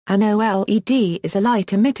An OLED is a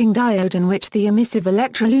light-emitting diode in which the emissive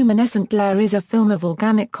electroluminescent layer is a film of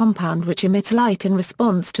organic compound which emits light in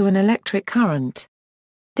response to an electric current.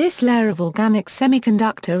 This layer of organic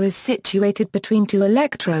semiconductor is situated between two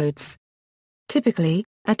electrodes. Typically,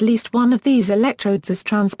 at least one of these electrodes is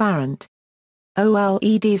transparent.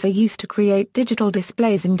 OLEDs are used to create digital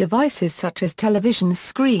displays in devices such as television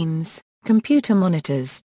screens, computer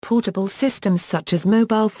monitors, portable systems such as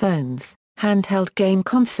mobile phones, handheld game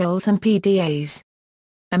consoles and PDAs.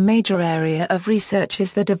 A major area of research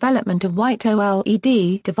is the development of white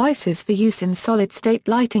OLED devices for use in solid-state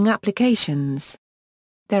lighting applications.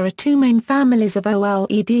 There are two main families of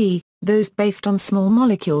OLED, those based on small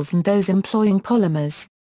molecules and those employing polymers.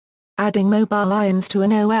 Adding mobile ions to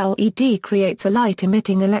an OLED creates a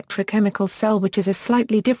light-emitting electrochemical cell which is a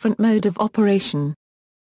slightly different mode of operation.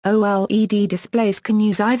 OLED displays can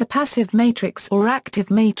use either passive matrix or active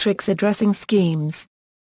matrix addressing schemes.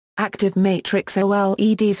 Active matrix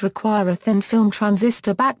OLEDs require a thin film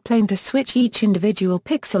transistor backplane to switch each individual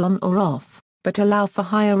pixel on or off, but allow for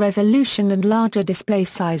higher resolution and larger display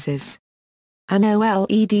sizes. An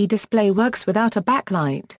OLED display works without a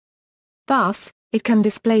backlight. Thus, it can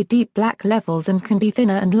display deep black levels and can be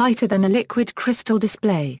thinner and lighter than a liquid crystal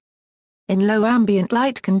display. In low ambient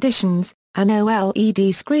light conditions, an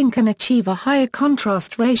OLED screen can achieve a higher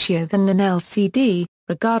contrast ratio than an LCD,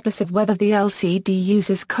 regardless of whether the LCD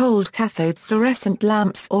uses cold cathode fluorescent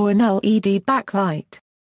lamps or an LED backlight.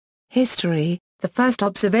 History: the first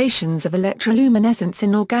observations of electroluminescence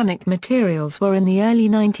in organic materials were in the early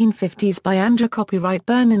 1950s by André Copyright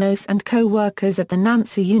Bernanos and co-workers at the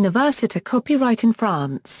Nancy Université Copyright in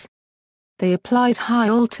France. They applied high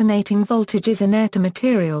alternating voltages in air to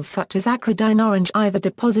materials such as acridine orange either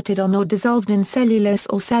deposited on or dissolved in cellulose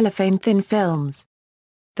or cellophane thin films.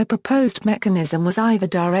 The proposed mechanism was either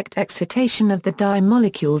direct excitation of the dye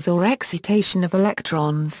molecules or excitation of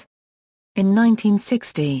electrons. In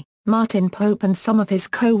 1960, Martin Pope and some of his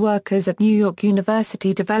co-workers at New York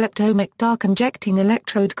University developed ohmic dark injecting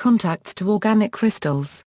electrode contacts to organic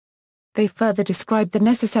crystals. They further described the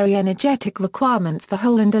necessary energetic requirements for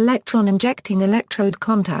hole and electron injecting electrode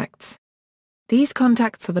contacts. These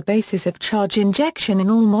contacts are the basis of charge injection in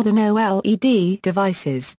all modern OLED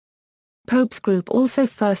devices. Pope's group also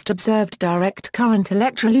first observed direct current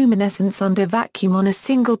electroluminescence under vacuum on a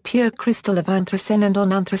single pure crystal of anthracene and on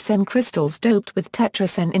anthracene crystals doped with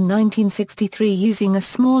tetracene in 1963 using a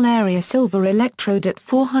small area silver electrode at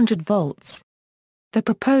 400 volts. The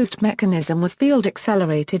proposed mechanism was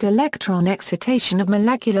field-accelerated electron excitation of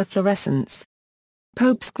molecular fluorescence.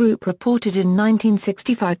 Pope's group reported in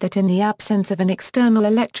 1965 that in the absence of an external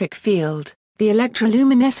electric field, the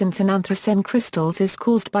electroluminescence in anthracene crystals is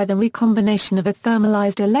caused by the recombination of a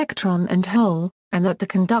thermalized electron and hole, and that the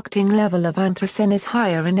conducting level of anthracene is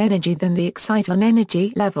higher in energy than the exciton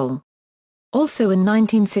energy level. Also in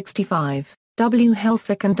 1965, W.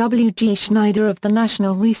 Helfrich and W. G. Schneider of the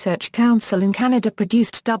National Research Council in Canada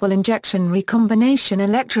produced double-injection recombination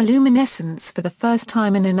electroluminescence for the first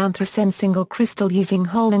time in an anthracene single crystal using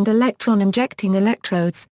hole and electron injecting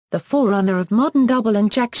electrodes, the forerunner of modern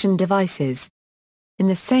double-injection devices. In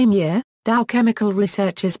the same year, Dow Chemical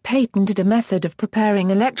researchers patented a method of preparing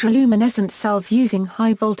electroluminescent cells using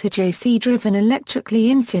high-voltage AC-driven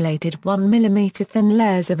electrically insulated 1 mm thin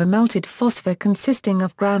layers of a melted phosphor consisting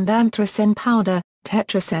of ground anthracene powder,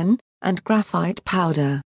 tetracene, and graphite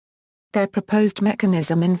powder. Their proposed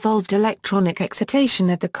mechanism involved electronic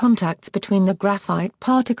excitation at the contacts between the graphite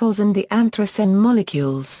particles and the anthracene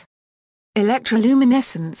molecules.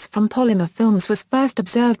 Electroluminescence from polymer films was first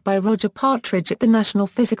observed by Roger Partridge at the National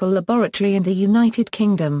Physical Laboratory in the United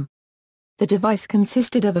Kingdom. The device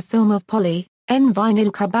consisted of a film of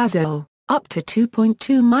poly-N-vinyl carbazole, up to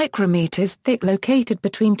 2.2 micrometers thick located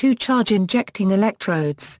between two charge-injecting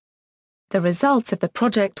electrodes. The results of the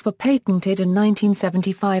project were patented in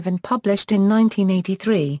 1975 and published in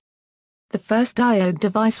 1983. The first diode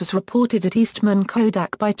device was reported at Eastman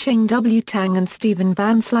Kodak by Ching W. Tang and Stephen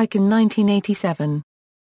Van Slyke in 1987.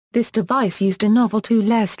 This device used a novel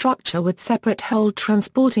two-layer structure with separate hole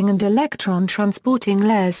transporting and electron transporting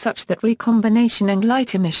layers such that recombination and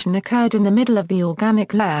light emission occurred in the middle of the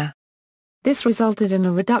organic layer. This resulted in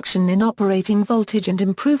a reduction in operating voltage and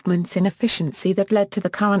improvements in efficiency that led to the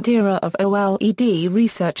current era of OLED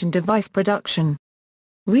research and device production.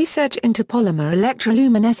 Research into polymer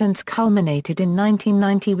electroluminescence culminated in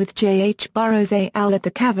 1990 with J. H. Burrows et al. At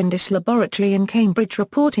the Cavendish Laboratory in Cambridge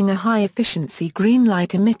reporting a high-efficiency green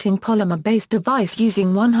light-emitting polymer-based device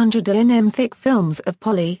using 100 nm thick films of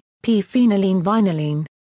poly-p-phenylene vinylene.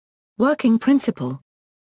 Working principle: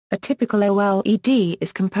 A typical OLED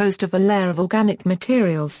is composed of a layer of organic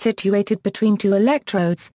materials situated between two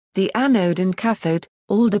electrodes, the anode and cathode,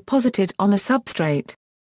 all deposited on a substrate.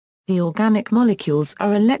 The organic molecules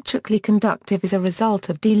are electrically conductive as a result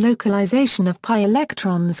of delocalization of pi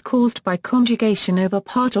electrons caused by conjugation over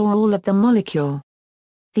part or all of the molecule.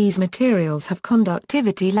 These materials have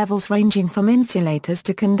conductivity levels ranging from insulators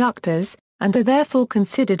to conductors, and are therefore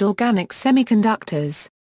considered organic semiconductors.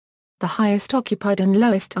 The highest occupied and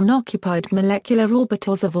lowest unoccupied molecular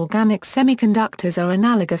orbitals of organic semiconductors are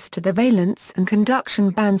analogous to the valence and conduction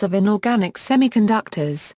bands of inorganic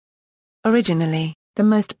semiconductors. Originally, the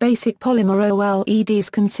most basic polymer OLEDs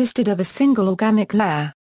consisted of a single organic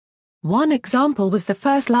layer. One example was the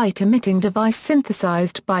first light-emitting device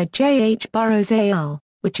synthesized by J. H. Burroughs al.,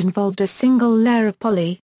 which involved a single layer of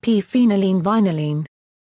p-phenylene vinylene.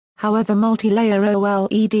 However, multi-layer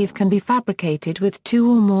OLEDs can be fabricated with two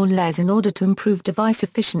or more layers in order to improve device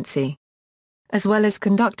efficiency. As well as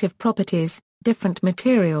conductive properties, different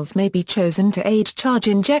materials may be chosen to aid charge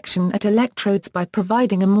injection at electrodes by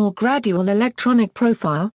providing a more gradual electronic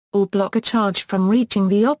profile, or block a charge from reaching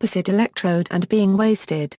the opposite electrode and being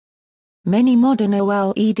wasted. Many modern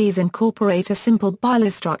OLEDs incorporate a simple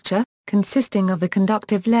bilayer structure, consisting of a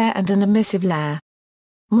conductive layer and an emissive layer.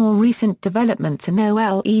 More recent developments in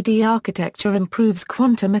OLED architecture improves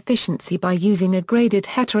quantum efficiency by using a graded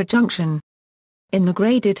heterojunction. In the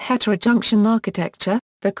graded heterojunction architecture,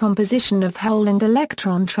 the composition of hole and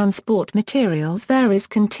electron transport materials varies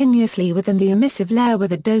continuously within the emissive layer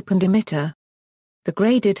with a dopant emitter. The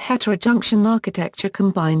graded heterojunction architecture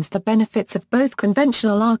combines the benefits of both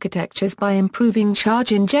conventional architectures by improving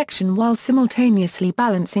charge injection while simultaneously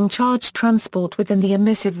balancing charge transport within the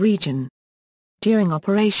emissive region. During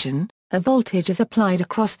operation, a voltage is applied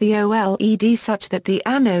across the OLED such that the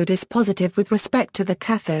anode is positive with respect to the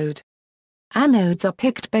cathode. Anodes are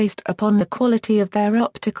picked based upon the quality of their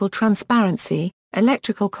optical transparency,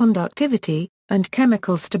 electrical conductivity, and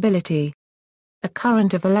chemical stability. A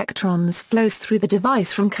current of electrons flows through the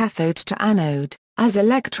device from cathode to anode, as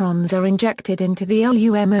electrons are injected into the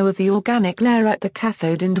LUMO of the organic layer at the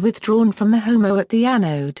cathode and withdrawn from the HOMO at the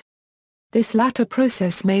anode. This latter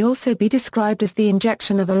process may also be described as the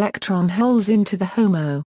injection of electron holes into the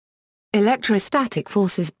HOMO. Electrostatic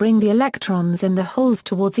forces bring the electrons and the holes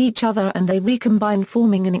towards each other and they recombine,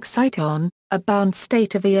 forming an exciton, a bound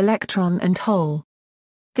state of the electron and hole.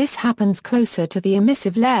 This happens closer to the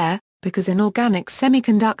emissive layer, because in organic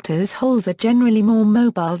semiconductors holes are generally more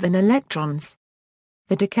mobile than electrons.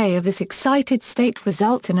 The decay of this excited state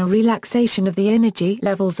results in a relaxation of the energy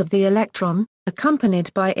levels of the electron,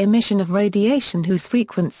 accompanied by emission of radiation whose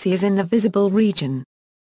frequency is in the visible region.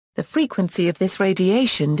 The frequency of this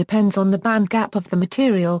radiation depends on the band gap of the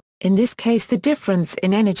material, in this case the difference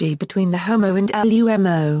in energy between the HOMO and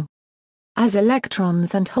LUMO. As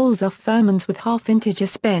electrons and holes are fermions with half-integer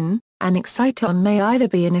spin, an exciton may either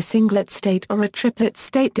be in a singlet state or a triplet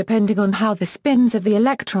state depending on how the spins of the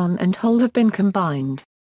electron and hole have been combined.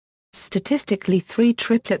 Statistically, 3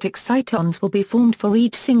 triplet excitons will be formed for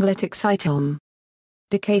each singlet exciton.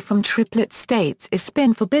 Decay from triplet states is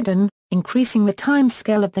spin forbidden, increasing the time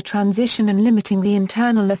scale of the transition and limiting the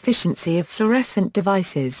internal efficiency of fluorescent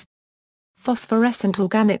devices. Phosphorescent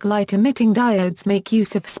organic light-emitting diodes make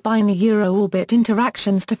use of spin-orbit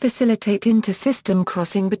interactions to facilitate inter-system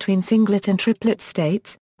crossing between singlet and triplet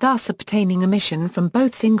states, thus obtaining emission from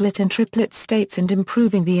both singlet and triplet states and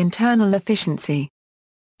improving the internal efficiency.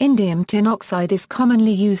 Indium tin oxide is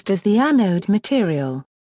commonly used as the anode material.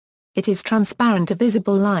 It is transparent to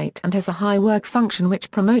visible light and has a high work function which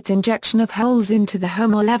promotes injection of holes into the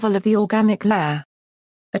HOMO level of the organic layer.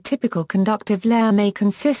 A typical conductive layer may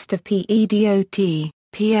consist of PDAs,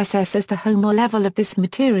 PSS as the HOMO level of this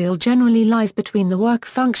material generally lies between the work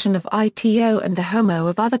function of ITO and the HOMO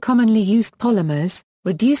of other commonly used polymers,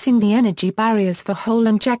 reducing the energy barriers for hole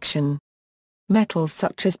injection. Metals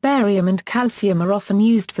such as barium and calcium are often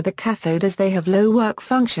used for the cathode as they have low work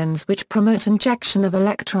functions which promote injection of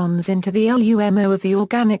electrons into the LUMO of the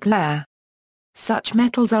organic layer. Such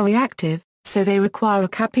metals are reactive, so they require a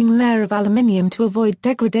capping layer of aluminium to avoid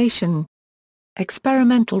degradation.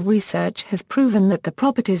 Experimental research has proven that the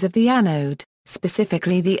properties of the anode,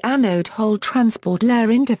 specifically the anode hole transport layer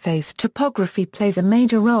interface topography, plays a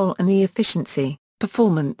major role in the efficiency,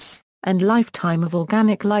 performance, and lifetime of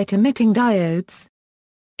organic light-emitting diodes.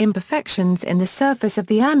 Imperfections in the surface of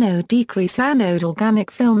the anode decrease anode organic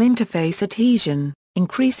film interface adhesion,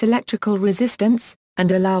 increase electrical resistance,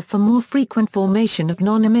 and allow for more frequent formation of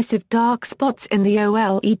non-emissive dark spots in the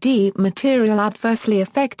OLED material, adversely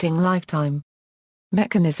affecting lifetime.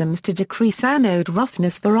 Mechanisms to decrease anode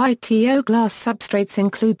roughness for ITO glass substrates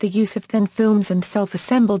include the use of thin films and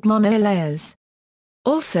self-assembled monolayers.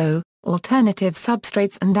 Also, alternative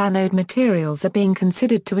substrates and anode materials are being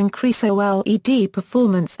considered to increase OLED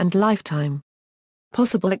performance and lifetime.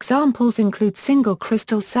 Possible examples include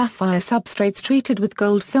single-crystal sapphire substrates treated with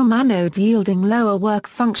gold film anodes yielding lower work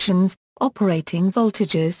functions, operating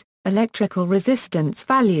voltages, electrical resistance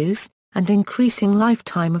values, and increasing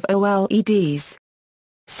lifetime of OLEDs.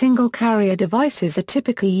 Single-carrier devices are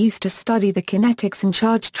typically used to study the kinetics and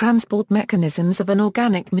charge transport mechanisms of an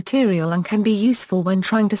organic material and can be useful when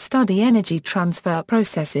trying to study energy transfer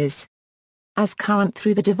processes. As current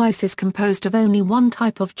through the device is composed of only one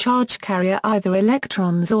type of charge carrier, either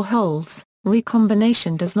electrons or holes,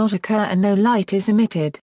 recombination does not occur and no light is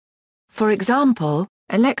emitted. For example,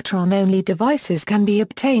 electron-only devices can be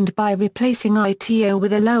obtained by replacing ITO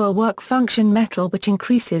with a lower work function metal which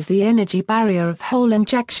increases the energy barrier of hole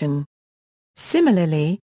injection.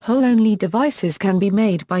 Similarly, hole-only devices can be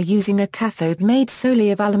made by using a cathode made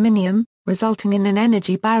solely of aluminium, resulting in an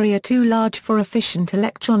energy barrier too large for efficient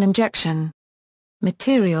electron injection.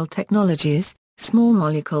 Material technologies, small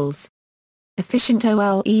molecules. Efficient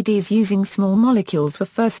OLEDs using small molecules were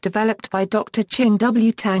first developed by Dr. Ching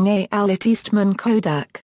W. Tang al. at Eastman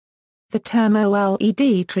Kodak. The term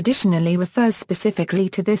OLED traditionally refers specifically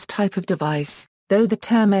to this type of device, though the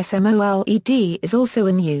term SMOLED is also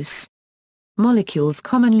in use. Molecules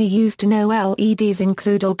commonly used in OLEDs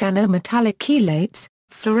include organometallic chelates,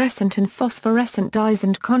 fluorescent and phosphorescent dyes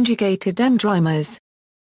and conjugated endrimers.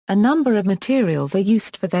 A number of materials are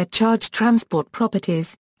used for their charge transport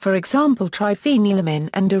properties, for example triphenylamine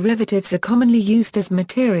and derivatives are commonly used as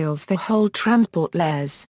materials for hole transport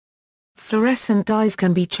layers. Fluorescent dyes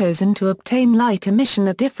can be chosen to obtain light emission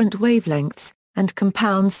at different wavelengths, and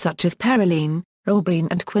compounds such as perylene, robrine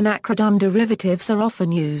and quinacridone derivatives are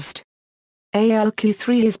often used.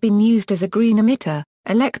 AlQ3 has been used as a green emitter,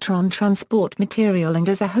 electron transport material and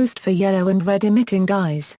as a host for yellow and red emitting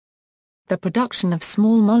dyes. The production of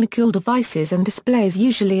small molecule devices and displays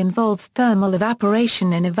usually involves thermal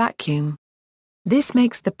evaporation in a vacuum. This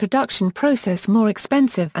makes the production process more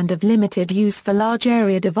expensive and of limited use for large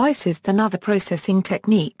area devices than other processing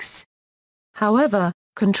techniques. However,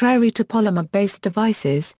 contrary to polymer-based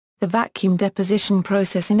devices, the vacuum deposition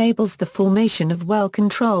process enables the formation of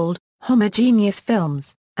well-controlled, homogeneous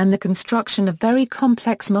films, and the construction of very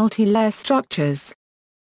complex multi-layer structures.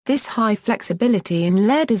 This high flexibility in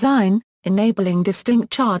layer design, enabling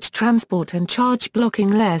distinct charge transport and charge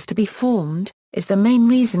blocking layers to be formed, is the main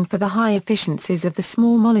reason for the high efficiencies of the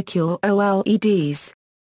small molecule OLEDs.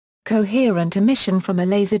 Coherent emission from a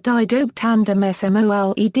laser diode tandem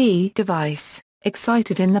SMOLED device,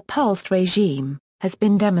 excited in the pulsed regime, has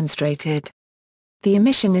been demonstrated. The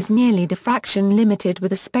emission is nearly diffraction limited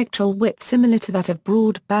with a spectral width similar to that of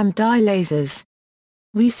broadband dye lasers.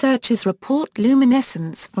 Researchers report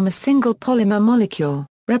luminescence from a single polymer molecule,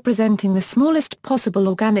 representing the smallest possible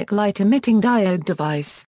organic light-emitting diode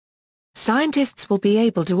device. Scientists will be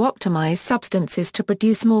able to optimize substances to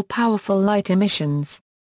produce more powerful light emissions.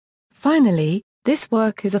 Finally, this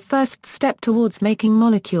work is a first step towards making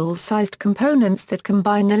molecule-sized components that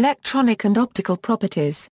combine electronic and optical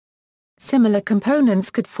properties. Similar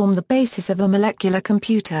components could form the basis of a molecular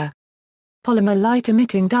computer. Polymer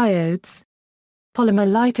light-emitting diodes. Polymer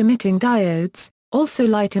light-emitting diodes, also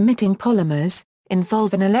light-emitting polymers,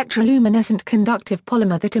 involve an electroluminescent conductive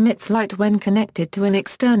polymer that emits light when connected to an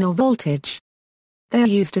external voltage. They are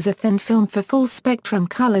used as a thin film for full-spectrum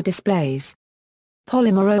color displays.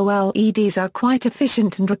 Polymer OLEDs are quite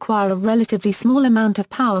efficient and require a relatively small amount of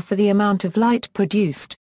power for the amount of light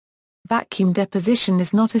produced. Vacuum deposition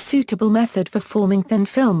is not a suitable method for forming thin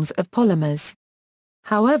films of polymers.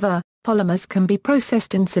 However, polymers can be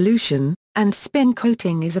processed in solution, and spin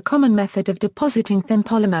coating is a common method of depositing thin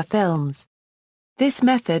polymer films. This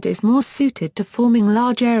method is more suited to forming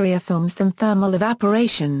large area films than thermal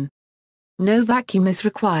evaporation. No vacuum is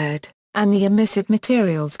required, and the emissive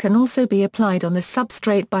materials can also be applied on the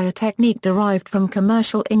substrate by a technique derived from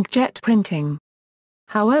commercial inkjet printing.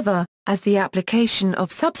 However, as the application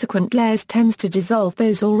of subsequent layers tends to dissolve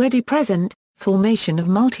those already present, formation of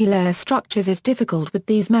multi-layer structures is difficult with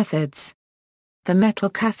these methods. The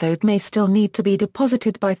metal cathode may still need to be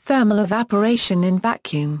deposited by thermal evaporation in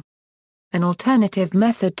vacuum. An alternative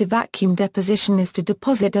method to vacuum deposition is to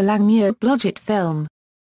deposit a Langmuir-Blodgett film.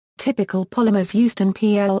 Typical polymers used in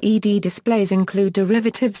PLED displays include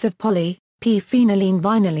derivatives of poly, p-phenylene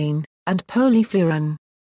vinylene, and polyfluorine.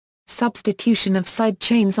 Substitution of side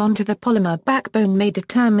chains onto the polymer backbone may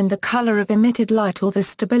determine the color of emitted light or the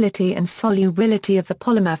stability and solubility of the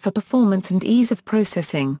polymer for performance and ease of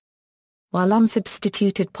processing. While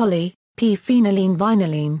unsubstituted p-phenylene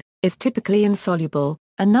vinylene, is typically insoluble,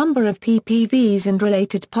 a number of PPVs and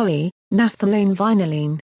related poly-naphthalene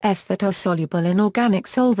vinylene that are soluble in organic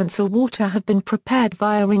solvents or water have been prepared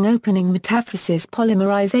via ring opening metathesis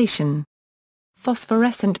polymerization.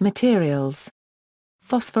 Phosphorescent materials.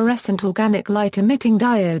 Phosphorescent organic light-emitting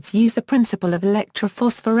diodes use the principle of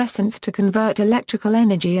electrophosphorescence to convert electrical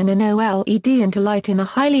energy in an OLED into light in a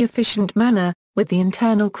highly efficient manner, with the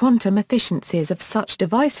internal quantum efficiencies of such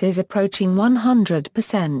devices approaching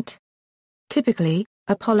 100%. Typically,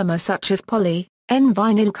 a polymer such as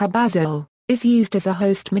poly-N-vinyl carbazole is used as a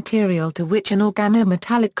host material to which an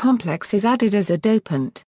organometallic complex is added as a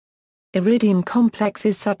dopant. Iridium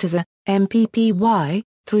complexes such as a MPPY3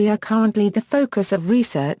 are currently the focus of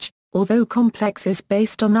research, although complexes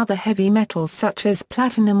based on other heavy metals such as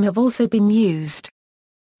platinum have also been used.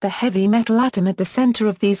 The heavy metal atom at the center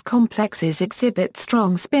of these complexes exhibits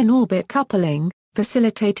strong spin-orbit coupling,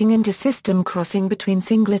 facilitating intersystem crossing between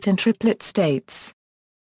singlet and triplet states.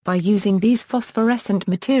 By using these phosphorescent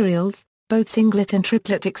materials, both singlet and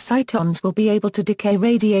triplet excitons will be able to decay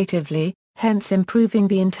radiatively, hence improving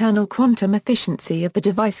the internal quantum efficiency of the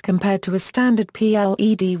device compared to a standard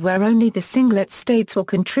PLED where only the singlet states will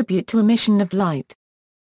contribute to emission of light.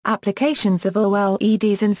 Applications of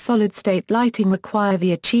OLEDs in solid-state lighting require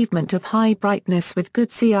the achievement of high brightness with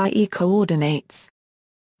good CIE coordinates.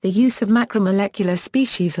 The use of macromolecular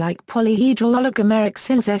species like polyhedral oligomeric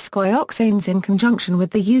silsesquioxanes in conjunction with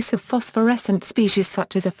the use of phosphorescent species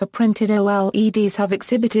such as for printed OLEDs have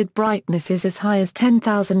exhibited brightnesses as high as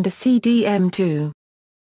 10,000 cdm2.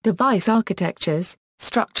 Device architectures,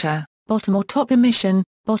 structure, bottom or top emission.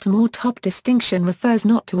 Bottom or top distinction refers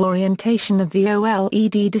not to orientation of the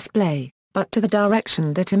OLED display, but to the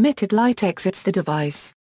direction that emitted light exits the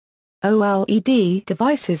device. OLED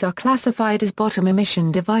devices are classified as bottom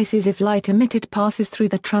emission devices if light emitted passes through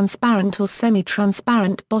the transparent or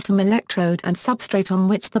semi-transparent bottom electrode and substrate on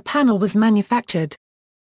which the panel was manufactured.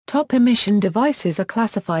 Top emission devices are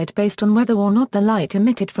classified based on whether or not the light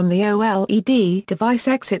emitted from the OLED device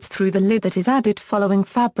exits through the lid that is added following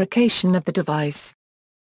fabrication of the device.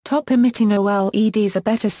 Top-emitting OLEDs are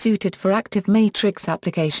better suited for active matrix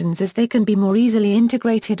applications as they can be more easily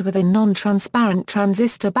integrated with a non-transparent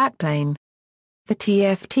transistor backplane. The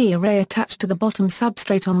TFT array attached to the bottom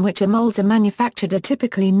substrate on which AMOLEDs are manufactured are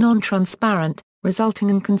typically non-transparent, resulting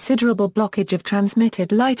in considerable blockage of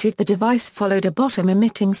transmitted light if the device followed a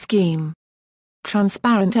bottom-emitting scheme.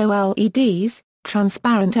 Transparent OLEDs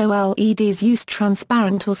use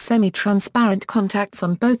transparent or semi-transparent contacts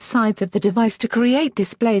on both sides of the device to create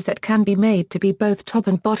displays that can be made to be both top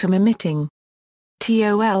and bottom emitting.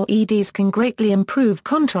 TOLEDs can greatly improve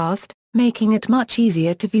contrast, making it much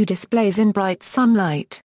easier to view displays in bright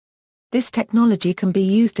sunlight. This technology can be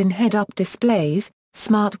used in head-up displays,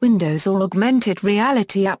 smart windows or augmented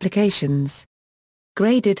reality applications.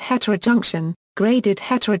 Graded heterojunction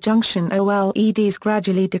OLEDs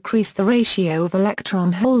gradually decrease the ratio of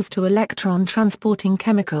electron holes to electron transporting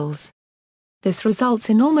chemicals. This results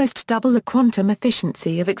in almost double the quantum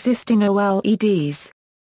efficiency of existing OLEDs.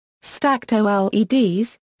 Stacked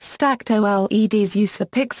OLEDs use a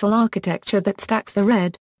pixel architecture that stacks the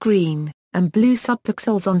red, green, and blue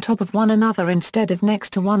subpixels on top of one another instead of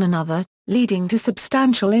next to one another, leading to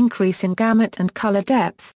substantial increase in gamut and color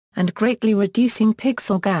depth, and greatly reducing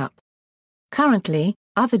pixel gap. Currently,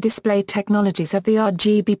 other display technologies have the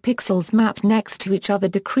RGB pixels mapped next to each other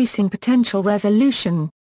decreasing potential resolution.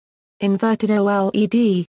 Inverted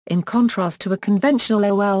OLED, in contrast to a conventional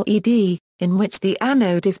OLED, in which the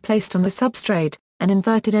anode is placed on the substrate, an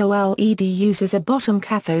inverted OLED uses a bottom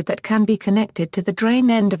cathode that can be connected to the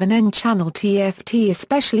drain end of an N-channel TFT,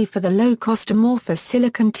 especially for the low-cost amorphous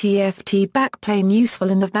silicon TFT backplane useful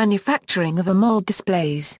in the manufacturing of AMOLED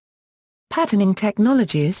displays. Patterning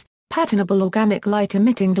technologies. Patternable organic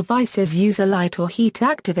light-emitting devices use a light or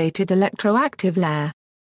heat-activated electroactive layer.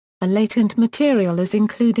 A latent material is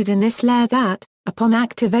included in this layer that, upon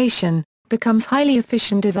activation, becomes highly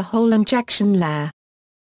efficient as a hole injection layer.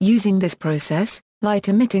 Using this process,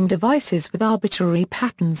 light-emitting devices with arbitrary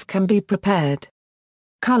patterns can be prepared.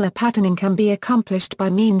 Color patterning can be accomplished by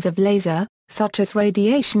means of laser, such as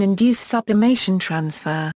radiation-induced sublimation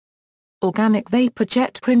transfer. Organic vapor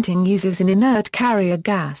jet printing uses an inert carrier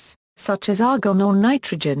gas, such as argon or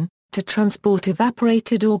nitrogen, to transport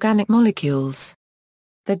evaporated organic molecules.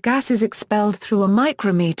 The gas is expelled through a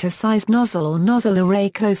micrometer-sized nozzle or nozzle array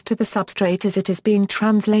close to the substrate as it is being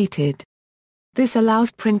translated. This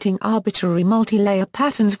allows printing arbitrary multi-layer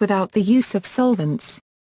patterns without the use of solvents.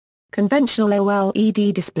 Conventional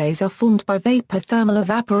OLED displays are formed by vapor thermal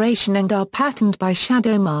evaporation and are patterned by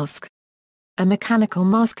shadow mask. A mechanical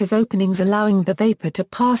mask has openings allowing the vapor to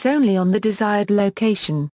pass only on the desired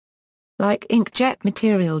location. Like inkjet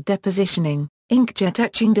material depositioning, inkjet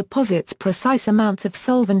etching deposits precise amounts of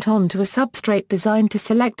solvent onto a substrate designed to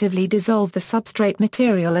selectively dissolve the substrate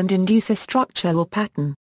material and induce a structure or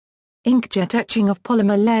pattern. Inkjet etching of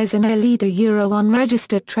polymer layers in OLED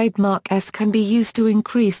unregistered trademark S can be used to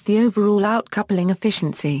increase the overall outcoupling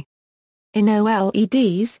efficiency. In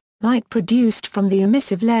OLEDs, light produced from the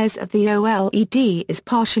emissive layers of the OLED is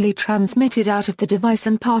partially transmitted out of the device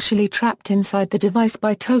and partially trapped inside the device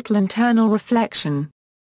by total internal reflection.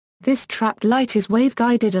 This trapped light is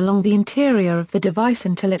wave-guided along the interior of the device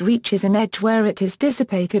until it reaches an edge where it is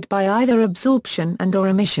dissipated by either absorption and/or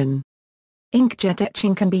emission. Inkjet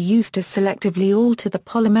etching can be used to selectively alter the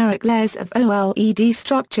polymeric layers of OLED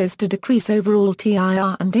structures to decrease overall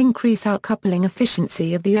TIR and increase outcoupling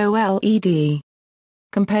efficiency of the OLED.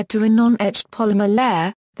 Compared to a non-etched polymer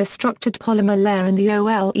layer, the structured polymer layer in the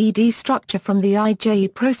OLED structure from the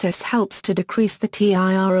IGE process helps to decrease the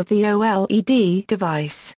TIR of the OLED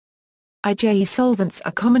device. IGE solvents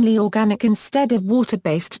are commonly organic instead of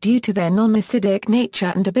water-based due to their non-acidic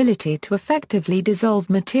nature and ability to effectively dissolve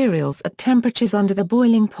materials at temperatures under the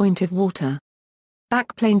boiling point of water.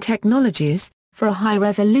 Backplane technologies: for a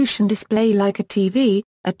high-resolution display like a TV,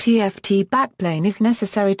 a TFT backplane is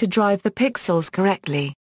necessary to drive the pixels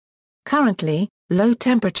correctly. Currently,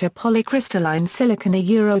 low-temperature polycrystalline silicon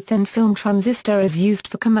thin film transistor is used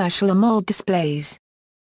for commercial AMOLED displays.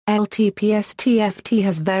 LTPS TFT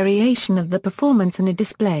has variation of the performance in a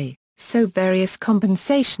display, so various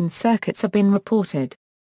compensation circuits have been reported.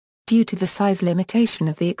 Due to the size limitation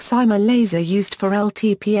of the excimer laser used for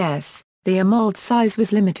LTPS, the AMOLED size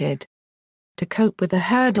was limited. To cope with the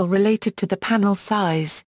hurdle related to the panel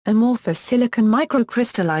size, amorphous silicon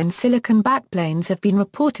microcrystalline silicon backplanes have been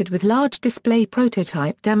reported with large display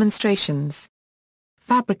prototype demonstrations.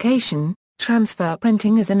 Fabrication: transfer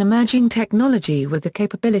printing is an emerging technology with the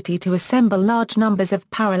capability to assemble large numbers of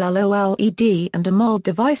parallel OLED and AMOLED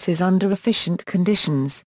devices under efficient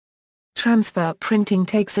conditions. Transfer printing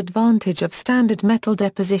takes advantage of standard metal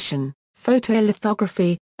deposition,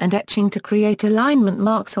 photolithography, and etching to create alignment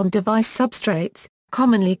marks on device substrates,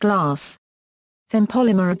 commonly glass. Thin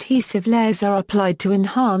polymer adhesive layers are applied to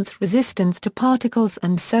enhance resistance to particles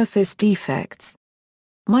and surface defects.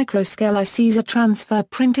 Microscale ICs are transfer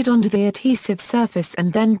printed onto the adhesive surface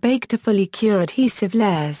and then baked to fully cure adhesive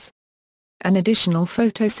layers. An additional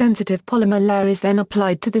photosensitive polymer layer is then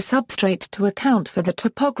applied to the substrate to account for the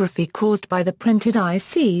topography caused by the printed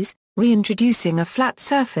ICs, reintroducing a flat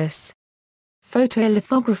surface.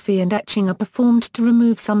 Photolithography and etching are performed to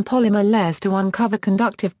remove some polymer layers to uncover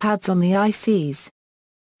conductive pads on the ICs.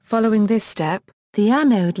 Following this step, the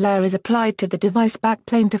anode layer is applied to the device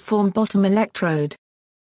backplane to form bottom electrode.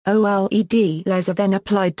 OLED layers are then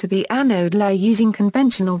applied to the anode layer using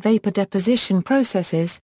conventional vapor deposition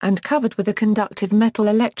processes, and covered with a conductive metal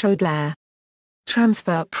electrode layer.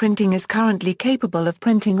 Transfer printing is currently capable of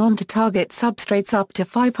printing onto target substrates up to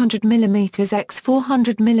 500 mm x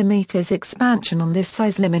 400 mm. Expansion on this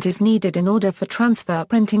size limit is needed in order for transfer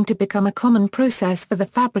printing to become a common process for the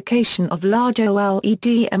fabrication of large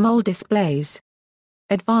OLED AMOLED displays.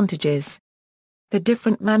 Advantages: the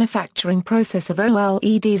different manufacturing process of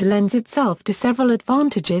OLEDs lends itself to several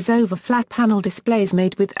advantages over flat panel displays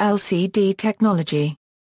made with LCD technology.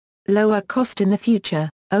 Lower cost: in the future,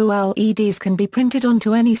 OLEDs can be printed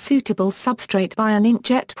onto any suitable substrate by an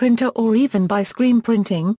inkjet printer or even by screen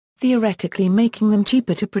printing, theoretically making them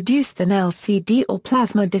cheaper to produce than LCD or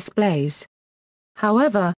plasma displays.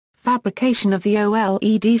 However, fabrication of the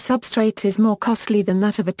OLED substrate is more costly than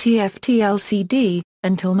that of a TFT LCD,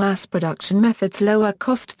 until mass production methods lower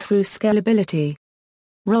cost through scalability.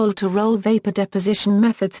 Roll-to-roll vapor deposition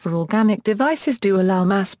methods for organic devices do allow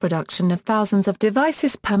mass production of thousands of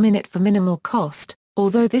devices per minute for minimal cost,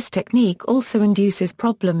 although this technique also induces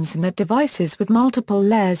problems in that devices with multiple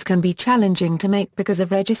layers can be challenging to make because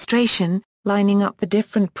of registration, lining up the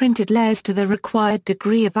different printed layers to the required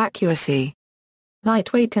degree of accuracy.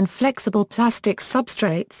 Lightweight and flexible plastic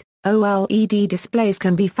substrates: OLED displays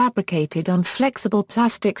can be fabricated on flexible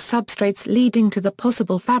plastic substrates, leading to the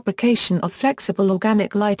possible fabrication of flexible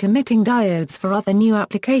organic light-emitting diodes for other new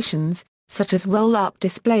applications, such as roll-up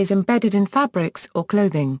displays embedded in fabrics or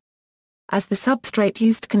clothing. As the substrate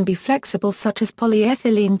used can be flexible, such as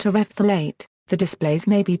polyethylene terephthalate, the displays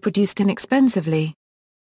may be produced inexpensively.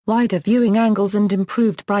 Wider viewing angles and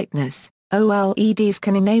improved brightness: OLEDs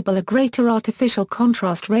can enable a greater artificial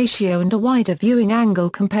contrast ratio and a wider viewing angle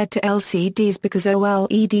compared to LCDs because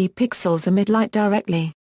OLED pixels emit light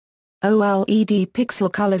directly. OLED pixel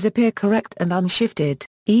colors appear correct and unshifted,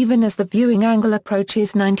 even as the viewing angle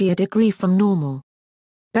approaches 90 degrees from normal.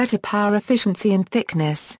 Better power efficiency and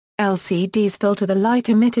thickness, LCDs filter the light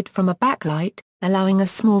emitted from a backlight, allowing a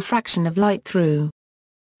small fraction of light through.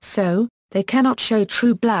 So, they cannot show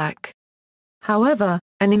true black. However,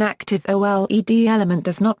 an inactive OLED element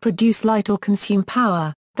does not produce light or consume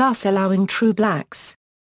power, thus allowing true blacks.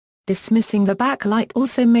 Dismissing the backlight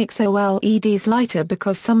also makes OLEDs lighter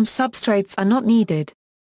because some substrates are not needed.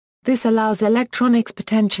 This allows electronics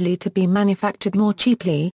potentially to be manufactured more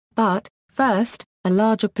cheaply, but, first, a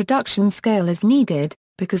larger production scale is needed,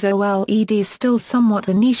 because OLEDs still somewhat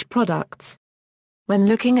are niche products. When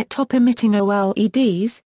looking at top-emitting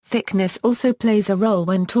OLEDs, thickness also plays a role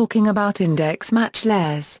when talking about index match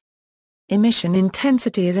layers. Emission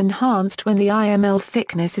intensity is enhanced when the IML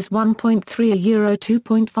thickness is 1.3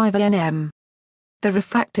 2.5 nm. The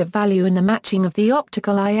refractive value and the matching of the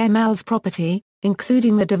optical IML's property,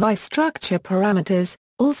 including the device structure parameters,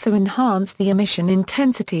 also enhance the emission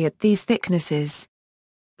intensity at these thicknesses.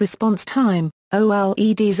 Response time: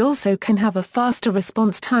 OLEDs also can have a faster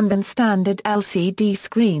response time than standard LCD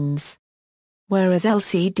screens. Whereas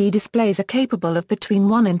LCD displays are capable of between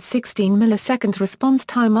 1 and 16 milliseconds response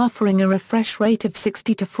time offering a refresh rate of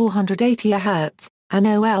 60 to 480 Hz, an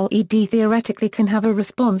OLED theoretically can have a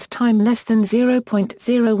response time less than 0.01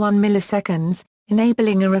 milliseconds,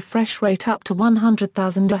 enabling a refresh rate up to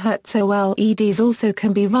 100,000 Hz. OLEDs also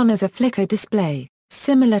can be run as a flicker display,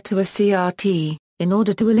 similar to a CRT, in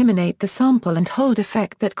order to eliminate the sample and hold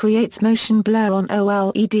effect that creates motion blur on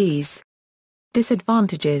OLEDs.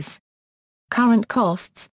 Disadvantages: current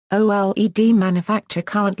costs: OLED manufacture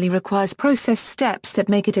currently requires process steps that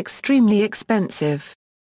make it extremely expensive.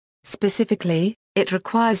 Specifically, it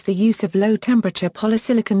requires the use of low-temperature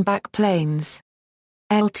polysilicon backplanes.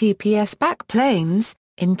 LTPS backplanes,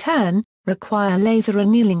 in turn, require laser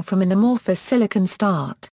annealing from an amorphous silicon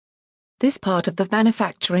start. This part of the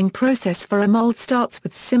manufacturing process for AMOLED starts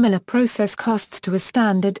with similar process costs to a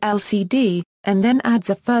standard LCD, and then adds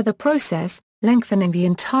a further process, lengthening the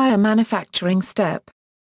entire manufacturing step.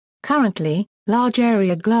 Currently, large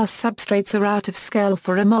area glass substrates are out of scale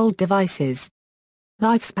for AMOLED devices.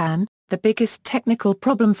 Lifespan: the biggest technical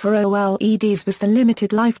problem for OLEDs was the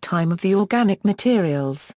limited lifetime of the organic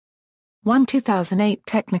materials. One 2008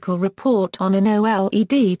 technical report on an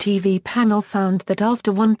OLED TV panel found that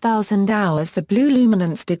after 1,000 hours the blue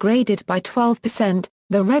luminance degraded by 12%,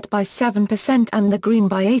 the red by 7% and the green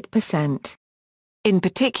by 8%. In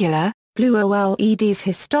particular, blue OLEDs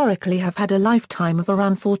historically have had a lifetime of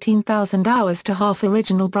around 14,000 hours to half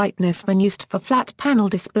original brightness when used for flat panel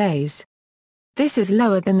displays. This is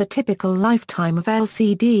lower than the typical lifetime of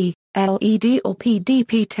LCD, LED or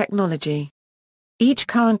PDP technology. Each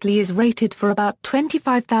currently is rated for about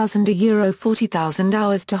 25,000 to 40,000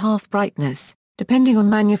 hours to half brightness, depending on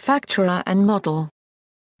manufacturer and model.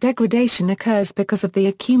 Degradation occurs because of the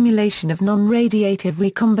accumulation of non-radiative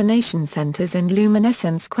recombination centers and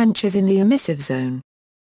luminescence quenchers in the emissive zone.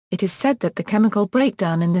 It is said that the chemical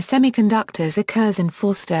breakdown in the semiconductors occurs in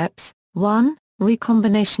 4 steps: 1.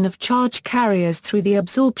 Recombination of charge carriers through the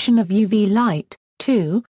absorption of UV light,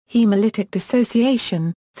 2. Hemolytic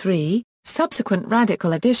dissociation, 3. Subsequent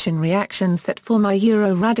radical addition reactions that form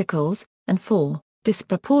radicals, and 4.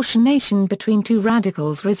 Disproportionation between 2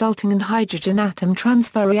 radicals resulting in hydrogen atom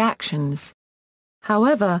transfer reactions.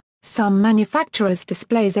 However, some manufacturers'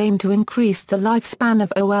 displays aim to increase the lifespan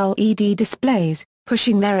of OLED displays,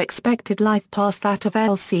 pushing their expected life past that of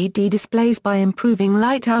LCD displays by improving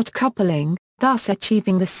light-out coupling, thus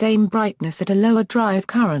achieving the same brightness at a lower drive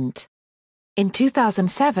current. In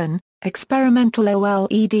 2007, experimental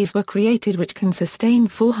OLEDs were created which can sustain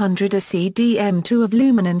 400 ACDM2 of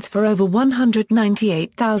luminance for over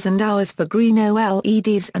 198,000 hours for green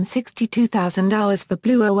OLEDs and 62,000 hours for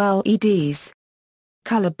blue OLEDs.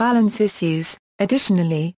 Color balance issues: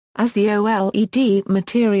 additionally, as the OLED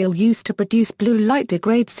material used to produce blue light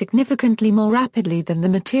degrades significantly more rapidly than the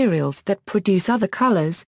materials that produce other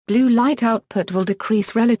colors, blue light output will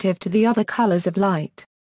decrease relative to the other colors of light.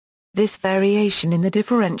 This variation in the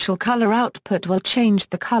differential color output will change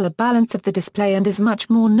the color balance of the display and is much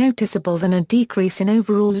more noticeable than a decrease in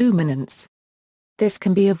overall luminance. This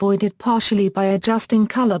can be avoided partially by adjusting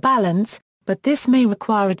color balance, but this may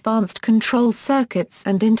require advanced control circuits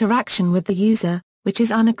and interaction with the user, which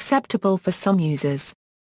is unacceptable for some users.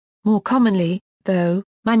 More commonly, though,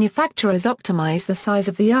 manufacturers optimize the size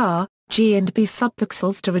of the G and B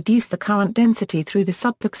subpixels to reduce the current density through the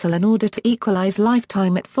subpixel in order to equalize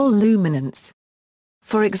lifetime at full luminance.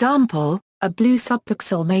 For example, a blue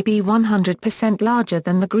subpixel may be 100% larger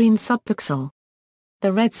than the green subpixel.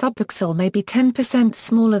 The red subpixel may be 10%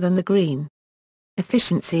 smaller than the green.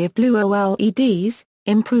 Efficiency of blue OLEDs.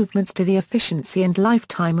 Improvements to the efficiency and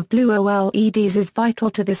lifetime of blue OLEDs is vital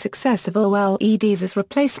to the success of OLEDs as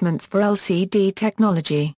replacements for LCD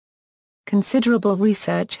technology. Considerable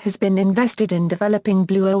research has been invested in developing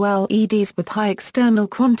blue OLEDs with high external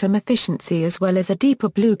quantum efficiency as well as a deeper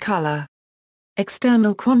blue color.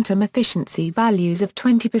 External quantum efficiency values of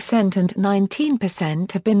 20% and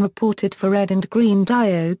 19% have been reported for red and green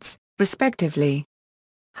diodes, respectively.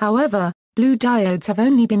 However, blue diodes have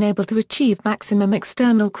only been able to achieve maximum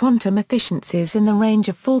external quantum efficiencies in the range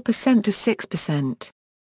of 4% to 6%.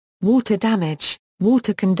 Water damage.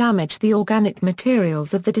 Water can damage the organic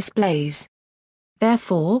materials of the displays.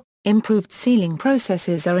 Therefore, improved sealing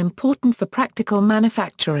processes are important for practical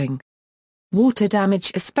manufacturing. Water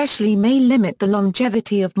damage especially may limit the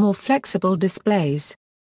longevity of more flexible displays.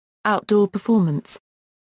 Outdoor performance.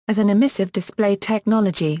 As an emissive display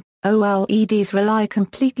technology, OLEDs rely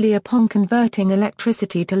completely upon converting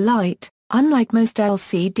electricity to light, unlike most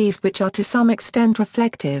LCDs which are to some extent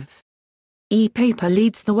reflective. E-paper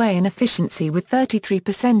leads the way in efficiency with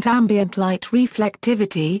 33% ambient light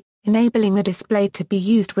reflectivity, enabling the display to be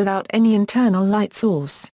used without any internal light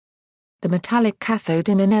source. The metallic cathode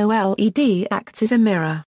in an OLED acts as a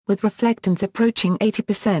mirror, with reflectance approaching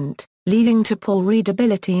 80%, leading to poor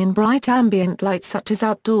readability in bright ambient light such as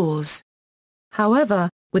outdoors. However,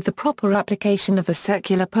 with the proper application of a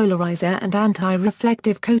circular polarizer and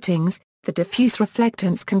anti-reflective coatings, the diffuse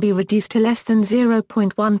reflectance can be reduced to less than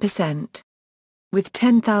 0.1%. With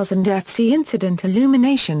 10,000 Fc incident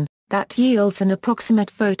illumination, that yields an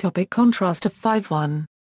approximate photopic contrast of 5:1.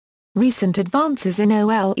 Recent advances in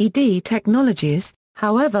OLED technologies,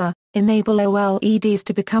 however, enable OLEDs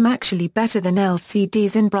to become actually better than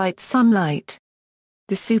LCDs in bright sunlight.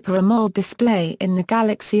 The Super AMOLED display in the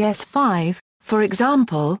Galaxy S5, for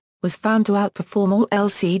example, was found to outperform all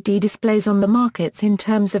LCD displays on the markets in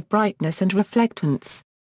terms of brightness and reflectance.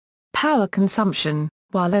 Power consumption.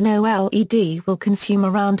 While an OLED will consume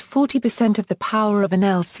around 40% of the power of an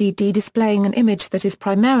LCD displaying an image that is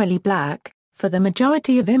primarily black, for the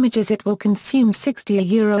majority of images it will consume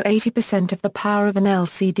 60–80% of the power of an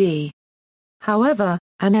LCD. However,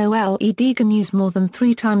 an OLED can use more than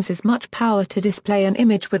 3 times as much power to display an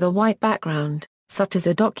image with a white background, such as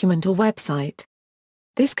a document or website.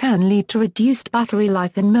 This can lead to reduced battery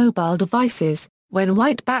life in mobile devices, when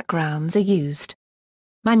white backgrounds are used.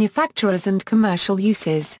 Manufacturers and commercial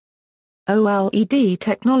uses. OLED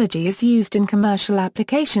technology is used in commercial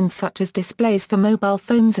applications such as displays for mobile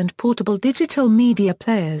phones and portable digital media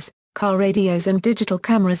players, car radios and digital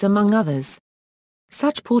cameras among others.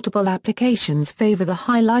 Such portable applications favor the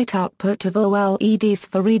high light output of OLEDs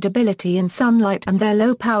for readability in sunlight and their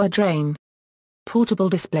low power drain. Portable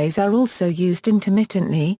displays are also used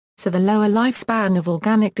intermittently, so the lower lifespan of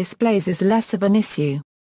organic displays is less of an issue.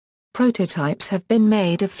 Prototypes have been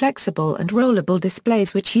made of flexible and rollable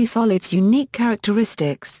displays which use OLED's unique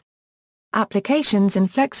characteristics. Applications in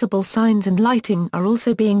flexible signs and lighting are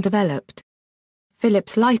also being developed.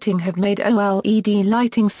 Philips Lighting have made OLED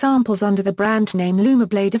lighting samples under the brand name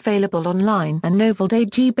LumaBlade available online, and Novold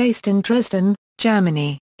AG based in Dresden,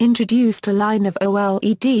 Germany, introduced a line of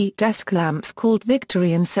OLED desk lamps called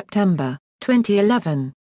Victory in September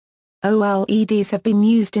 2011. OLEDs have been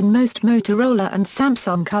used in most Motorola and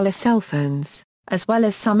Samsung color cell phones, as well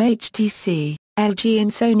as some HTC, LG and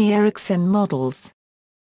Sony Ericsson models.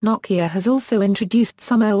 Nokia has also introduced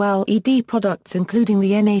some OLED products including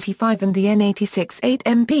the N85 and the N86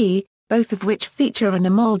 8MP, both of which feature an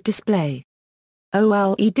AMOLED display.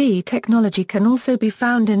 OLED technology can also be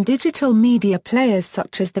found in digital media players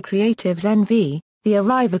such as the Creative's NV, the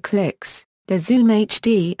Arriva Clix, the Zoom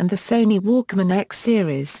HD and the Sony Walkman X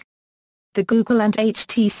series. The Google and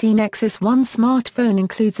HTC Nexus 1 smartphone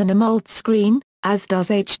includes an AMOLED screen, as does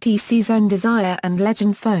HTC's own Desire and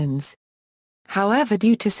Legend phones. However,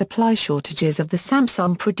 due to supply shortages of the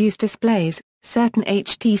Samsung-produced displays, certain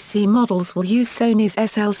HTC models will use Sony's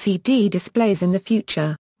SLCD displays in the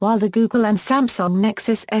future, while the Google and Samsung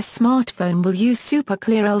Nexus S smartphone will use Super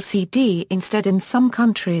Clear LCD instead in some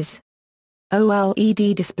countries.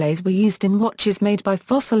 OLED displays were used in watches made by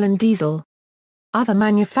Fossil and Diesel. Other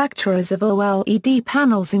manufacturers of OLED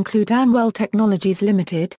panels include Anwell Technologies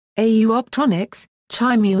Limited, AU Optronics,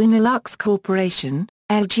 Chimu Inilux Corporation,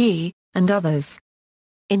 LG, and others.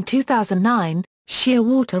 In 2009,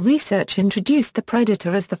 Shearwater Research introduced the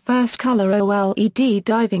Predator as the first color OLED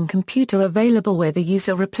diving computer available with a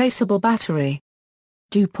user-replaceable battery.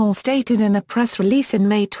 DuPont stated in a press release in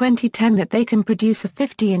May 2010 that they can produce a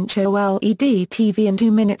 50-inch OLED TV in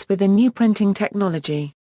 2 minutes with a new printing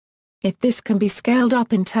technology. If this can be scaled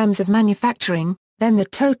up in terms of manufacturing, then the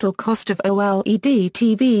total cost of OLED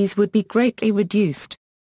TVs would be greatly reduced.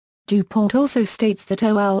 DuPont also states that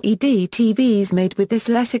OLED TVs made with this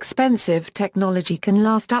less expensive technology can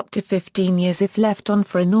last up to 15 years if left on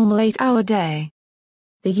for a normal 8-hour day.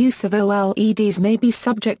 The use of OLEDs may be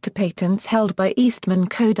subject to patents held by Eastman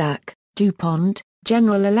Kodak, DuPont,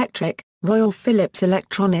 General Electric, Royal Philips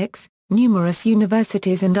Electronics, numerous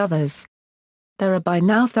universities and others. There are by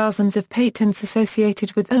now thousands of patents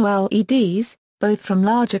associated with OLEDs, both from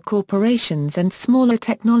larger corporations and smaller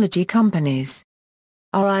technology companies.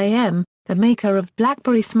 RIM, the maker of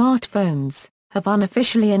BlackBerry smartphones, have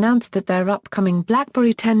unofficially announced that their upcoming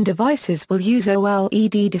BlackBerry 10 devices will use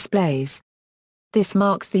OLED displays. This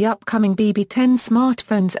marks the upcoming BB10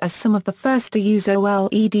 smartphones as some of the first to use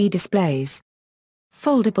OLED displays.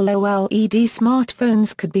 Foldable OLED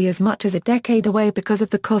smartphones could be as much as a decade away because of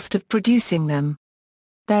the cost of producing them.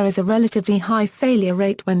 There is a relatively high failure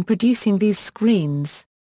rate when producing these screens.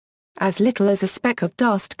 As little as a speck of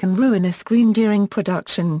dust can ruin a screen during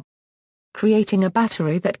production. Creating a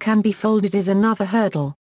battery that can be folded is another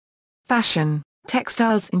hurdle. Fashion.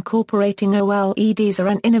 Textiles incorporating OLEDs are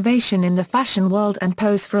an innovation in the fashion world and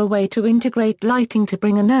pose for a way to integrate lighting to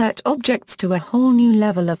bring inert objects to a whole new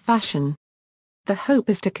level of fashion. The hope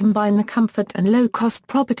is to combine the comfort and low-cost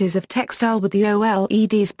properties of textile with the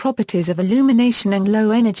OLED's properties of illumination and low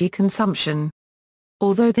energy consumption.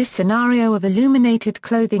 Although this scenario of illuminated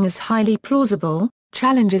clothing is highly plausible,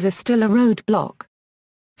 challenges are still a roadblock.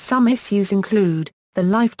 Some issues include the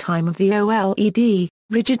lifetime of the OLED,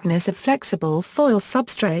 rigidness of flexible foil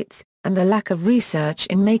substrates, and the lack of research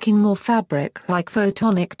in making more fabric-like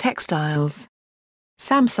photonic textiles.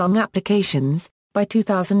 Samsung applications. By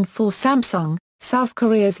 2004, Samsung, South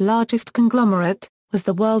Korea's largest conglomerate, was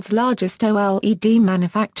the world's largest OLED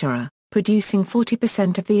manufacturer, producing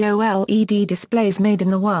 40% of the OLED displays made in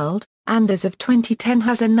the world, and as of 2010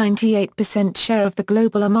 has a 98% share of the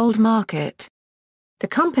global AMOLED market. The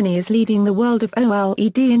company is leading the world of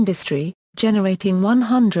OLED industry, generating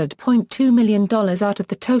 $100.2 million out of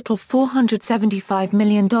the total $475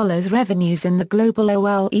 million revenues in the global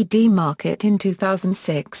OLED market in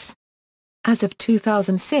 2006. As of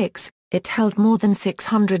 2006, it held more than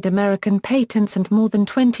 600 American patents and more than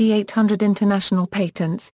 2,800 international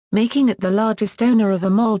patents, making it the largest owner of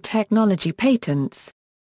AMOLED technology patents.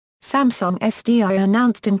 Samsung SDI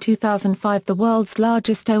announced in 2005 the world's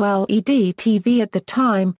largest OLED TV at the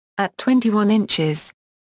time, at 21 inches.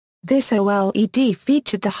 This OLED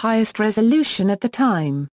featured the highest resolution at the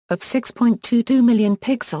time, of 6.22 million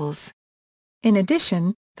pixels. In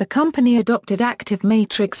addition, the company adopted active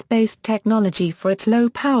matrix-based technology for its low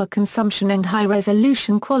power consumption and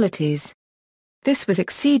high-resolution qualities. This was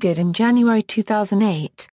exceeded in January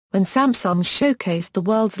 2008, when Samsung showcased the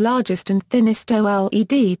world's largest and thinnest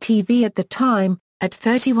OLED TV at the time, at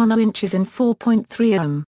 31 inches and 4.3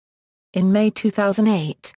 ohm. In May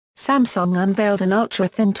 2008, Samsung unveiled an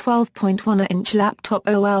ultra-thin 12.1-inch laptop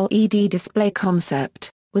OLED display concept,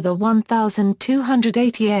 with a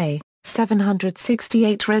 1280A,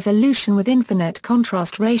 768 resolution with infinite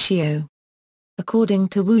contrast ratio. According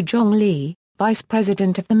to Woo Jong Lee, vice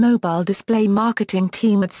president of the mobile display marketing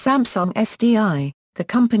team at Samsung SDI, the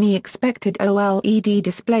company expected OLED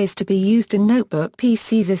displays to be used in notebook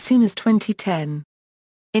PCs as soon as 2010.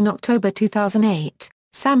 In October 2008,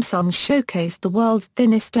 Samsung showcased the world's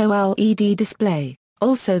thinnest OLED display,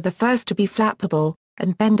 also the first to be flappable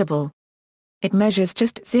and bendable. It measures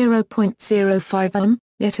just 0.05 ohm,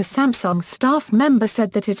 yet a Samsung staff member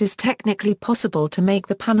said that it is technically possible to make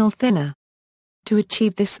the panel thinner. To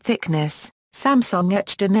achieve this thickness, Samsung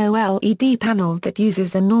etched an OLED panel that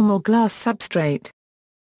uses a normal glass substrate.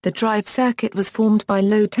 The drive circuit was formed by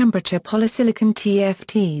low-temperature polysilicon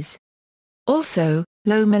TFTs. Also,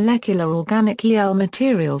 low molecular organic EL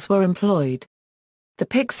materials were employed. The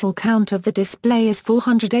pixel count of the display is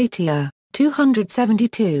 480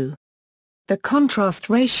 272. The contrast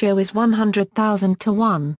ratio is 100,000 to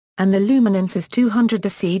 1, and the luminance is 200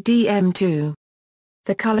 cdm2.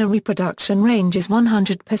 The color reproduction range is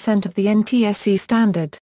 100% of the NTSC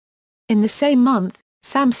standard. In the same month,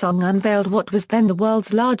 Samsung unveiled what was then the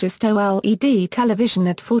world's largest OLED television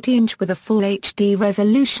at 40-inch with a full HD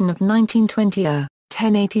resolution of 1920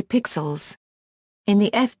 1080 pixels. In the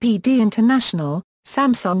FPD International,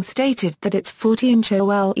 Samsung stated that its 40-inch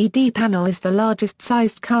OLED panel is the largest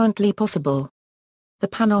sized currently possible. The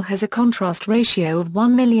panel has a contrast ratio of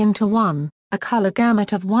 1,000,000 to 1, a color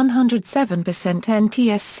gamut of 107%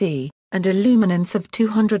 NTSC, and a luminance of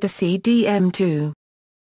 200 ACDM2.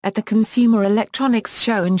 At the Consumer Electronics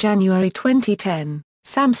Show in January 2010,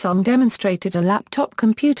 Samsung demonstrated a laptop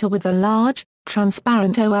computer with a large,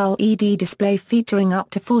 transparent OLED display featuring up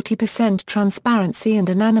to 40% transparency and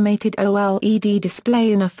an animated OLED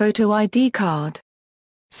display in a photo ID card.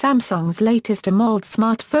 Samsung's latest AMOLED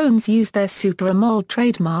smartphones use their Super AMOLED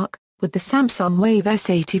trademark, with the Samsung Wave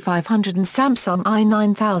S8500 and Samsung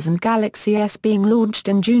i9000 Galaxy S being launched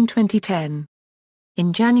in June 2010.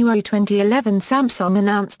 In January 2011, Samsung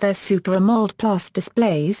announced their Super AMOLED Plus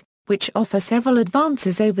displays, which offer several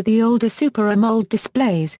advances over the older Super AMOLED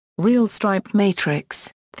displays: real stripe matrix,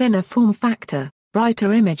 thinner form factor,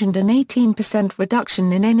 brighter image and an 18%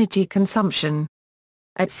 reduction in energy consumption.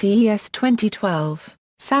 At CES 2012,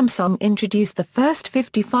 Samsung introduced the first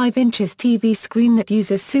 55 inches TV screen that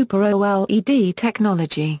uses Super OLED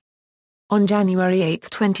technology. On January 8,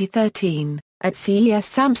 2013, at CES,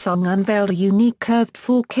 Samsung unveiled a unique curved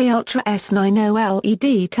 4K Ultra S9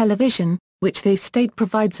 OLED television, which they state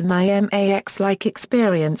provides an IMAX-like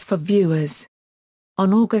experience for viewers.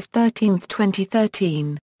 On August 13,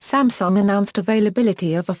 2013, Samsung announced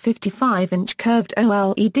availability of a 55-inch curved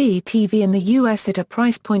OLED TV in the US at a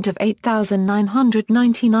price point of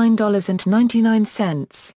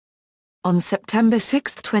 $8,999.99. On September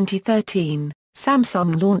 6, 2013,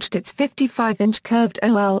 Samsung launched its 55-inch curved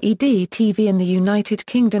OLED TV in the United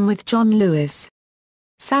Kingdom with John Lewis.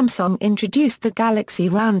 Samsung introduced the Galaxy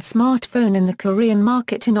Round smartphone in the Korean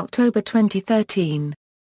market in October 2013.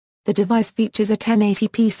 The device features a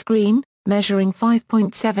 1080p screen, measuring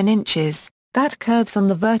 5.7 inches, that curves on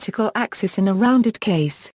the vertical axis in a rounded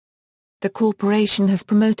case. The corporation has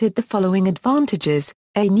promoted the following advantages: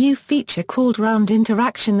 a new feature called Round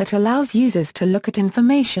Interaction that allows users to look at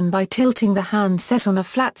information by tilting the handset on a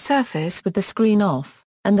flat surface with the screen off,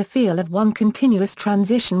 and the feel of one continuous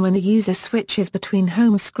transition when the user switches between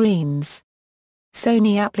home screens.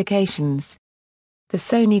 Sony applications. The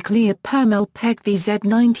Sony Clear PMOLED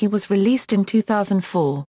VZ90 was released in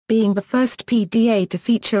 2004, being the first PDA to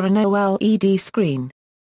feature an OLED screen.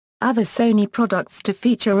 Other Sony products to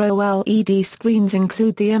feature OLED screens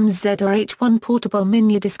include the MZR-H1 portable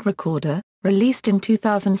mini-disc recorder, released in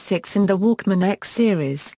 2006, and the Walkman X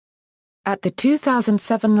series. At the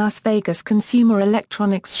 2007 Las Vegas Consumer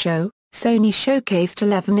Electronics Show, Sony showcased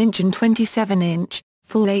 11-inch and 27-inch,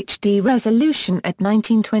 Full HD resolution at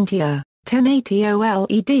 1920 1080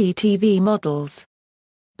 OLED TV models.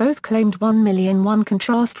 Both claimed 1,000,001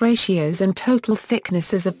 contrast ratios and total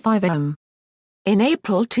thicknesses of 5 ohm. In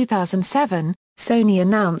April 2007, Sony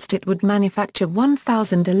announced it would manufacture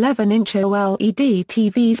 1,011-inch OLED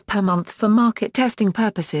TVs per month for market testing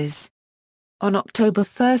purposes. On October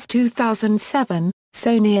 1, 2007,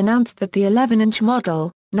 Sony announced that the 11-inch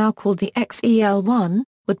model, now called the XEL1,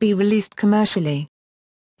 would be released commercially.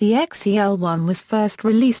 The XEL1 was first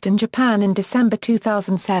released in Japan in December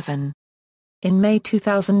 2007. In May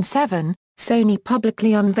 2007, Sony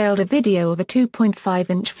publicly unveiled a video of a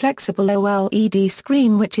 2.5-inch flexible OLED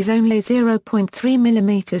screen which is only 0.3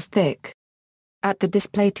 mm thick. At the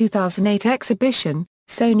Display 2008 exhibition,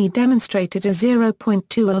 Sony demonstrated a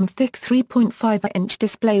 0.2 ohm thick 3.5-inch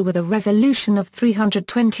display with a resolution of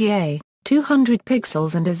 320A, 200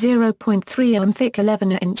 pixels, and a 0.3 ohm thick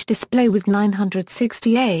 11-inch display with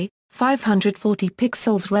 960A, 540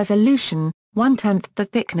 pixels resolution, 1/10 the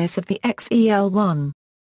thickness of the XEL1.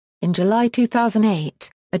 In July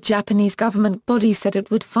 2008, a Japanese government body said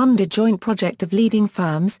it would fund a joint project of leading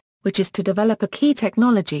firms, which is to develop a key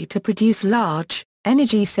technology to produce large,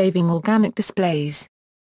 energy-saving organic displays.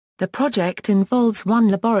 The project involves 1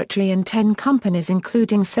 laboratory and 10 companies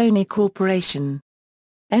including Sony Corporation.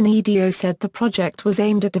 NEDO said the project was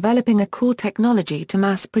aimed at developing a core technology to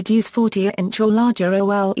mass-produce 40-inch or larger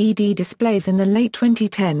OLED displays in the late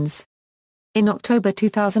 2010s. In October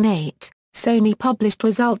 2008, Sony published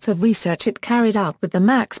results of research it carried out with the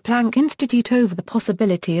Max Planck Institute over the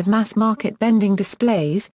possibility of mass-market bending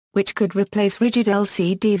displays, which could replace rigid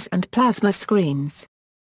LCDs and plasma screens.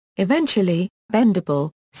 Eventually,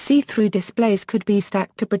 bendable, see-through displays could be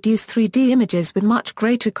stacked to produce 3D images with much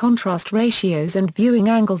greater contrast ratios and viewing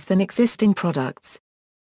angles than existing products.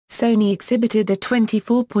 Sony exhibited a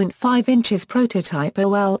 24.5 inches prototype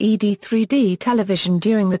OLED 3D television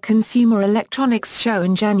during the Consumer Electronics Show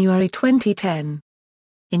in January 2010.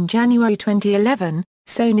 In January 2011,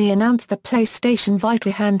 Sony announced the PlayStation Vita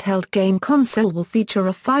handheld game console will feature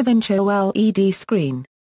a 5-inch OLED screen.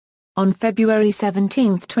 On February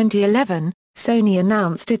 17, 2011, Sony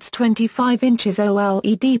announced its 25 inches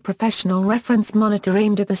OLED professional reference monitor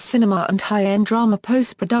aimed at the cinema and high-end drama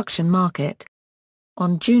post-production market.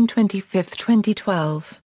 On June 25,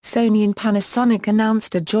 2012, Sony and Panasonic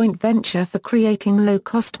announced a joint venture for creating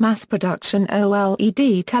low-cost mass-production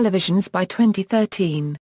OLED televisions by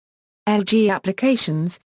 2013. LG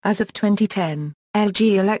Applications. As of 2010,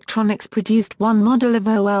 LG Electronics produced one model of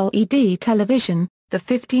OLED television, the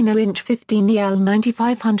 15-inch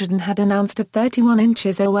 15EL9500, and had announced a 31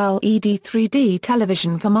 inches OLED 3D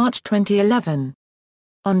television for March 2011.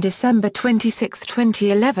 On December 26,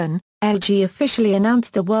 2011, LG officially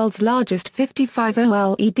announced the world's largest 55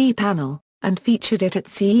 OLED panel, and featured it at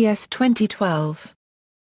CES 2012.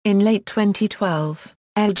 In late 2012,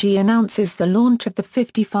 LG announces the launch of the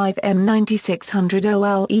 55M9600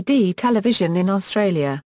 OLED television in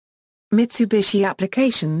Australia. Mitsubishi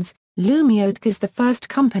Applications. Lumiode is the first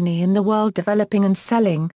company in the world developing and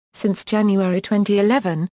selling, since January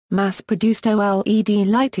 2011, mass-produced OLED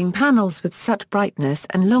lighting panels with such brightness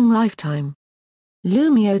and long lifetime.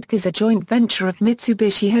 Lumiode is a joint venture of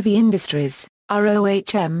Mitsubishi Heavy Industries,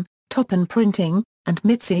 ROHM, Toppen Printing, and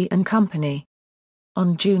Mitsui & Company.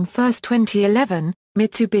 On June 1, 2011,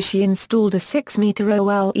 Mitsubishi installed a 6-meter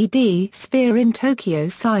OLED sphere in Tokyo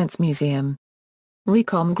Science Museum.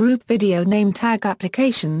 Recom Group Video Name Tag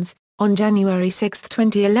Applications. On January 6,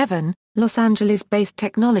 2011, Los Angeles-based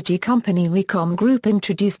technology company Recom Group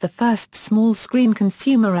introduced the first small-screen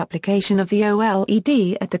consumer application of the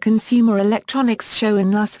OLED at the Consumer Electronics Show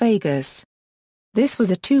in Las Vegas. This was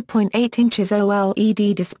a 2.8 inches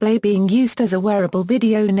OLED display being used as a wearable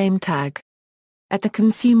video name tag. At the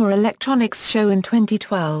Consumer Electronics Show in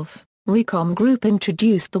 2012, Recom Group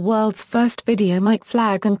introduced the world's first video mic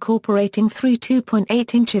flag incorporating three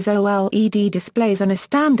 2.8 inches OLED displays on a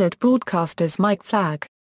standard broadcaster's mic flag.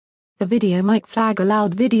 The video mic flag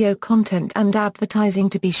allowed video content and advertising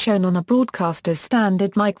to be shown on a broadcaster's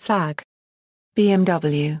standard mic flag.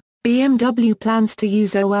 BMW. BMW plans to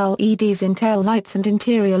use OLEDs in tail lights and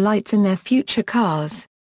interior lights in their future cars.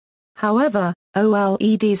 However,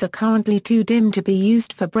 OLEDs are currently too dim to be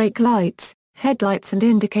used for brake lights, headlights and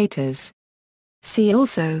indicators. See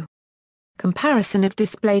also: Comparison of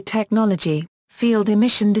display technology, field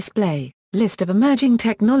emission display, list of emerging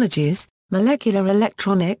technologies, molecular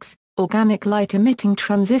electronics, organic light-emitting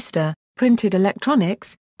transistor, printed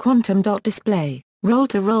electronics, quantum dot display,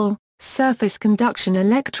 roll-to-roll, surface conduction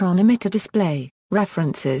electron emitter display.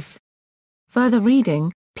 References. Further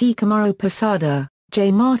reading: P. Camaro Posada,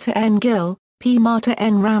 J. Marta N. Gill, P. Marta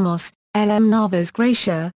N. Ramos, L. M. Navas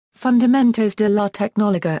Gracia, Fundamentos de la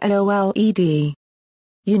Tecnología OLED.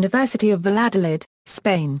 University of Valladolid,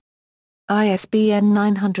 Spain. ISBN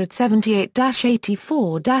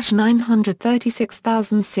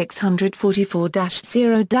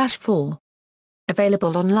 978-84-936644-0-4.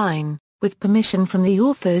 Available online, with permission from the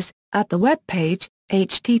authors, at the webpage,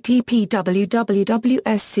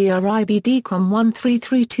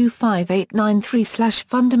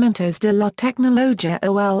 http://www.scribd.com13325893/Fundamentos de la Tecnología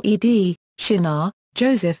OLED, Shinar,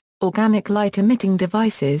 Joseph, Organic Light Emitting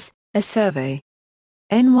Devices, A Survey.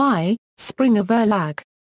 NY, Springer Verlag.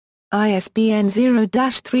 ISBN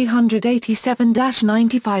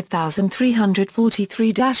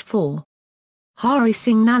 0-387-95343-4. Hari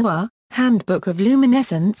Singh Nalwar, Handbook of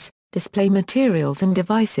Luminescence, Display Materials and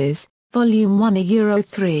Devices, Volume 1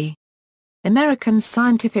 Euro3. American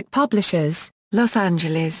Scientific Publishers, Los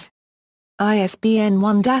Angeles. ISBN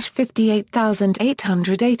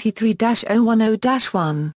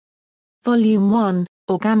 1-58883-010-1. Volume 1,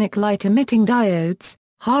 Organic Light Emitting Diodes,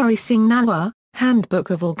 Hari Singh Nalwar,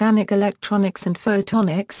 Handbook of Organic Electronics and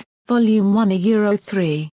Photonics, Volume 1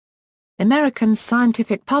 Euro3. American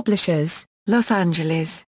Scientific Publishers, Los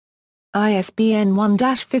Angeles. ISBN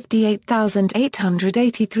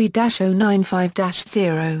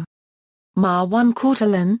 1-58883-095-0. Ma1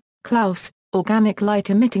 Kortelan, Klaus, Organic Light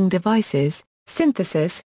Emitting Devices,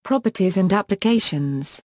 Synthesis, Properties and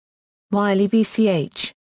Applications. Wiley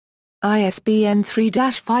VCH. ISBN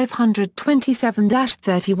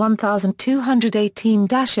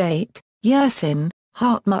 3-527-31218-8, Yersin,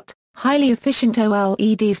 Hartmut, Highly Efficient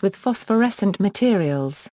OLEDs with Phosphorescent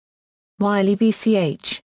Materials. Wiley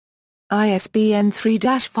VCH. ISBN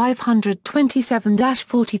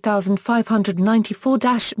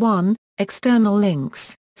 3-527-40594-1, External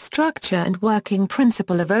links, Structure and Working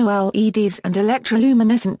Principle of OLEDs and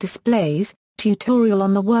Electroluminescent Displays, Tutorial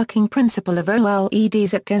on the Working Principle of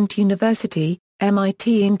OLEDs at Ghent University,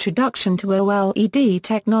 MIT. Introduction to OLED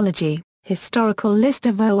Technology, Historical List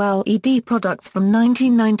of OLED Products from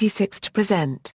 1996 to present.